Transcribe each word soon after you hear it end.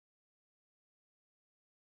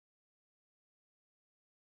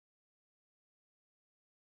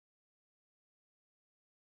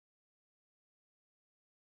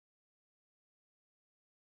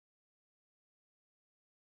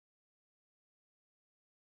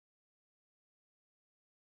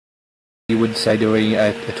you would say doing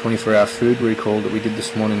a 24-hour food recall that we did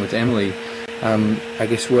this morning with Emily, I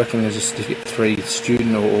guess working as a Certificate 3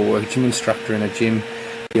 student or a gym instructor in a gym,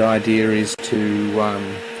 the idea is to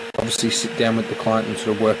obviously sit down with the client and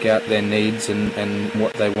sort of work out their needs and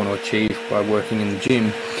what they want to achieve by working in the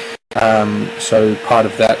gym. So part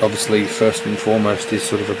of that, obviously, first and foremost, is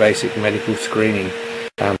sort of a basic medical screening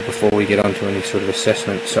before we get onto any sort of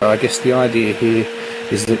assessment. So I guess the idea here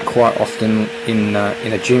is that quite often in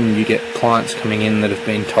a gym you get clients coming in that have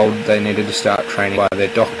been told they needed to start training by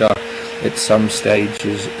their doctor at some stage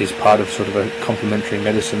is part of sort of a complementary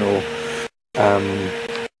medicine or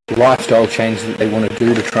lifestyle change that they want to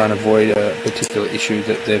do to try and avoid a particular issue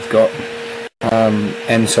that they've got.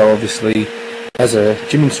 And so obviously as a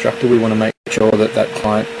gym instructor we want to make sure that that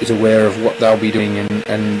client is aware of what they'll be doing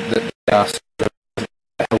and that they are sort of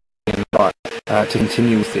helping right to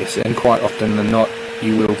continue with this. And quite often than not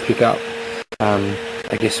you will pick up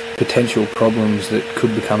I guess potential problems that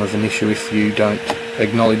could become of an issue if you don't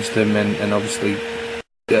acknowledge them and obviously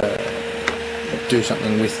do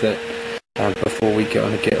something with it before we get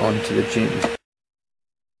on to the gym.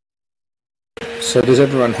 So does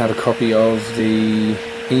everyone have a copy of the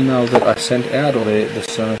email that I sent out or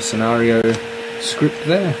the scenario script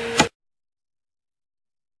there?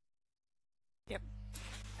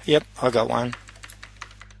 Yep, I got one.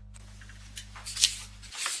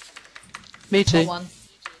 Me too. Got one.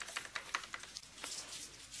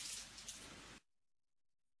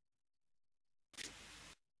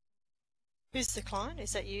 Who's the client?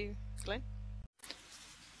 Is that you, Glenn?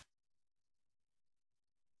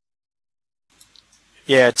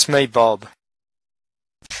 Yeah, it's me, Bob.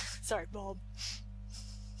 Sorry, Bob.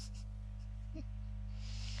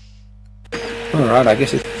 Alright, I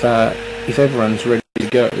guess if everyone's ready to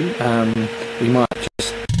go, we might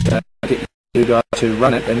just get you guys to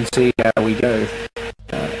run it and see how we go.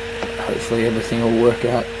 Hopefully everything will work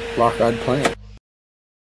out like I'd planned.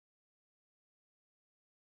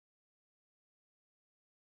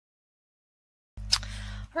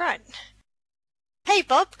 All right. Hey,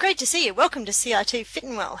 Bob. Great to see you. Welcome to CIT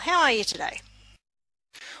Well. How are you today?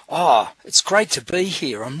 Oh, it's great to be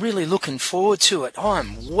here. I'm really looking forward to it.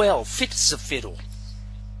 I'm well, fit as a fiddle.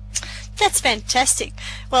 That's fantastic.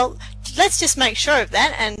 Well, let's just make sure of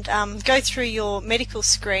that and go through your medical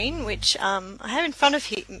screen, which I have in front of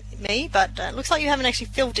me, but it looks like you haven't actually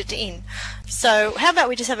filled it in. So how about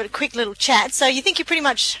we just have a quick little chat? So you think you're pretty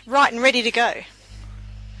much right and ready to go?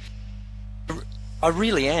 I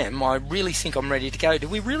really am. I really think I'm ready to go. Do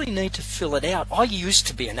we really need to fill it out? I used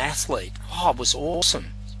to be an athlete. Oh, it was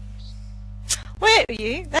awesome. Where were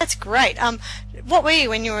you? That's great. What were you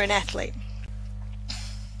when you were an athlete?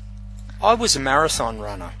 I was a marathon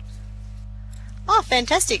runner. Oh,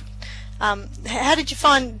 fantastic. How did you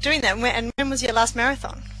find doing that? And when was your last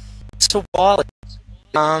marathon? It's a while ago.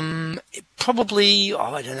 Probably,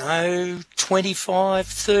 I don't know, 25,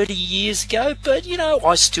 30 years ago, but, you know,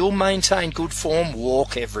 I still maintain good form,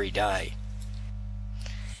 walk every day.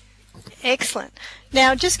 Excellent.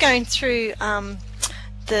 Now, just going through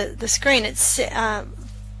the screen, it's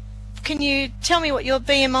can you tell me what your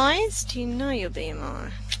BMI is? Do you know your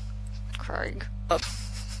BMI, Craig?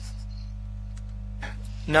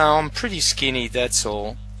 No, I'm pretty skinny, that's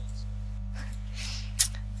all.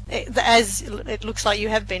 As it looks like you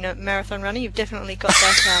have been a marathon runner, you've definitely got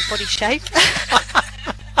that body shape.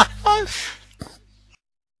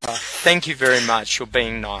 Thank you very much for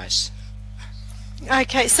being nice.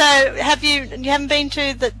 Okay, so you haven't been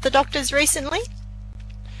to the doctors recently?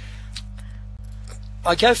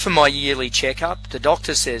 I go for my yearly checkup. The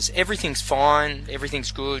doctor says everything's fine,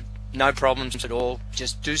 everything's good, no problems at all.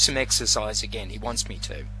 Just do some exercise again. He wants me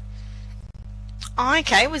to.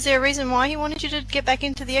 Okay, was there a reason why he wanted you to get back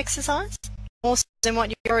into the exercise? More so than what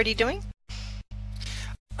you're already doing?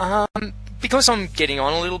 Because I'm getting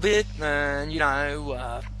on a little bit, and you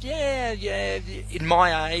know, in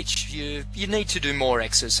my age, you need to do more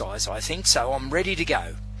exercise, I think, so I'm ready to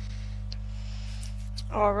go.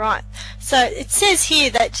 All right. So it says here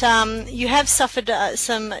that you have suffered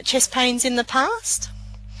some chest pains in the past.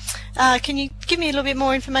 Can you give me a little bit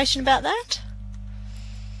more information about that?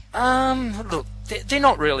 Look, they're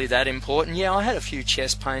not really that important. Yeah, I had a few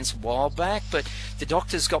chest pains a while back, but the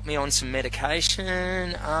doctor's got me on some medication,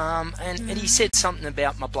 and he said something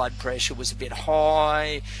about my blood pressure was a bit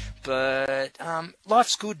high, but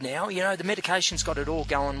life's good now. You know, the medication's got it all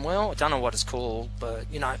going well. I don't know what it's called, but,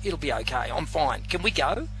 you know, it'll be okay. I'm fine. Can we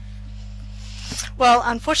go? Well,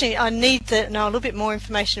 unfortunately, I need to know a little bit more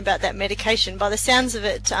information about that medication. By the sounds of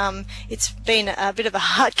it, it's been a bit of a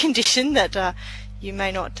heart condition that you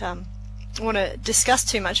may not want to discuss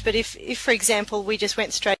too much, but if for example we just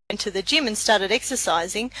went straight went to the gym and started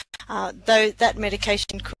exercising, though that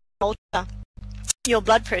medication could alter your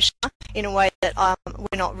blood pressure in a way that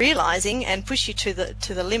we're not realizing and push you to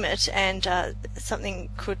the limit, and something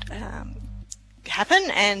could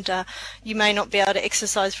happen, and you may not be able to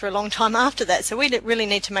exercise for a long time after that. So we really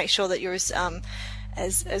need to make sure that you're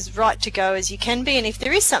as right to go as you can be, and if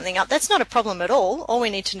there is something up, that's not a problem at all. All we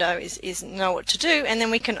need to know is know what to do, and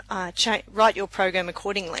then we can write your program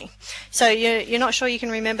accordingly. So you're not sure you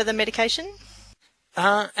can remember the medication?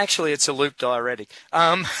 Actually, it's a loop diuretic.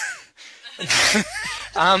 No,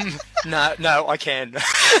 I can.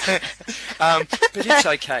 But it's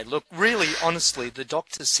okay. Look, really, honestly, the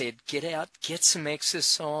doctor said, get out, get some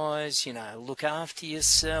exercise, look after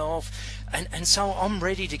yourself. And so I'm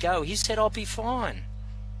ready to go. He said I'll be fine.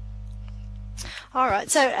 All right.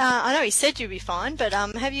 So I know he said you'd be fine, but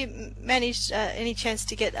have you managed any chance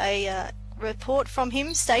to get a report from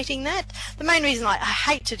him stating that? The main reason I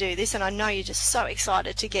hate to do this, and I know you're just so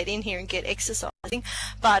excited to get in here and get exercising,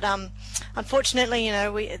 but unfortunately,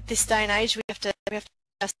 at this day and age, we have to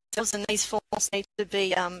ourselves, and these forms need to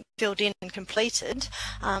be filled in and completed.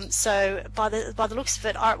 So by the looks of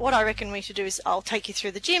it, what I reckon we should do is I'll take you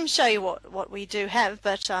through the gym, show you what we do have,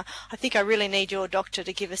 but I think I really need your doctor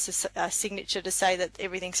to give us a signature to say that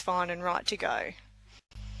everything's fine and right to go.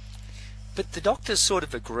 But the doctor sort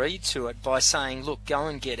of agreed to it by saying, look, go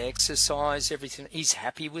and get exercise, everything. He's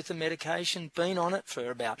happy with the medication, been on it for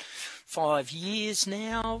about 5 years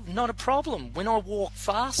now, not a problem. When I walk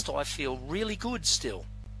fast, I feel really good still.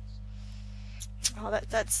 Oh,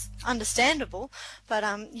 that's understandable, but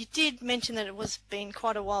you did mention that it was been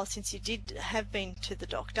quite a while since you did have been to the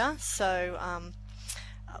doctor, so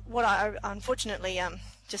what I unfortunately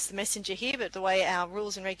just the messenger here, but the way our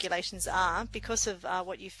rules and regulations are, because of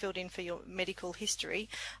what you filled in for your medical history,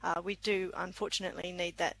 we do unfortunately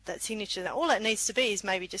need that signature. All it needs to be is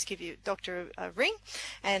maybe just give your doctor a ring,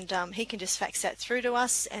 and he can just fax that through to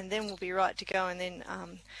us, and then we'll be right to go, and then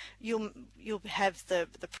you'll have the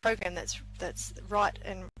program that's right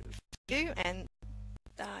and for you, and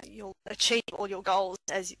you'll achieve all your goals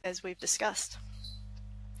as we've discussed.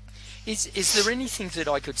 Is there anything that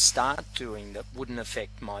I could start doing that wouldn't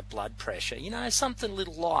affect my blood pressure? Something a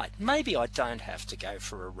little light. Maybe I don't have to go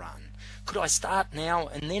for a run. Could I start now,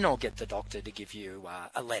 and then I'll get the doctor to give you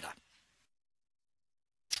a letter?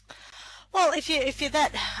 Well, if you're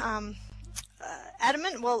that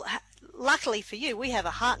adamant, well, luckily for you, we have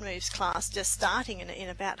a heart moves class just starting in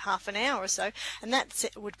about half an hour or so, and that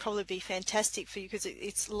would probably be fantastic for you because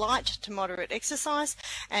it's light to moderate exercise,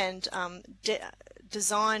 and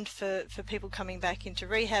designed for people coming back into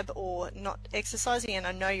rehab or not exercising. And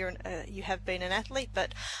I know you have been an athlete,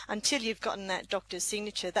 but until you've gotten that doctor's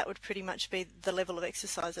signature, that would pretty much be the level of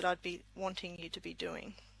exercise that I'd be wanting you to be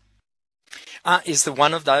doing. Is there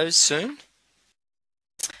one of those soon?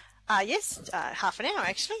 Yes, half an hour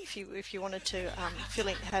actually, if you wanted to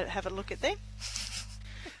have a look at them.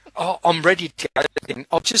 Oh, I'm ready to go then.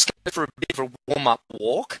 I'll just go for a bit of a warm-up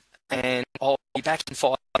walk, and I'll be back in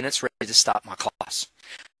 5 minutes ready to start my class.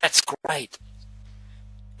 That's great.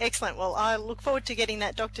 Excellent. Well, I look forward to getting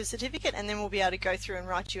that doctor's certificate, and then we'll be able to go through and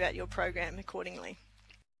write you out your program accordingly.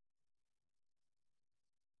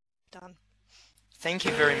 Done. Thank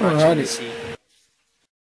you very much, Lucy.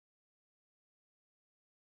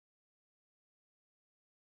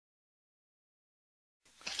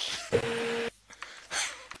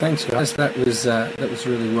 Thanks, guys. That was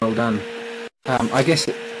really well done. I guess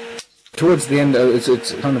towards the end,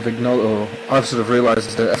 it's kind of I've sort of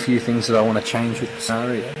realised a few things that I want to change with the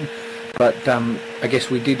scenario. But I guess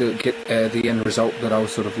we did get the end result that I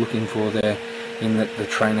was sort of looking for there, in that the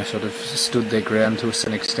trainer sort of stood their ground to a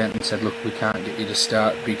certain extent and said, look, we can't get you to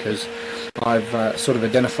start because I've sort of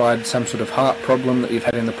identified some sort of heart problem that you've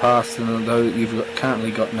had in the past, and although you've currently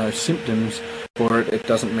got no symptoms for it, it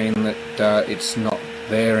doesn't mean that it's not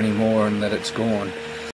there anymore and that it's gone.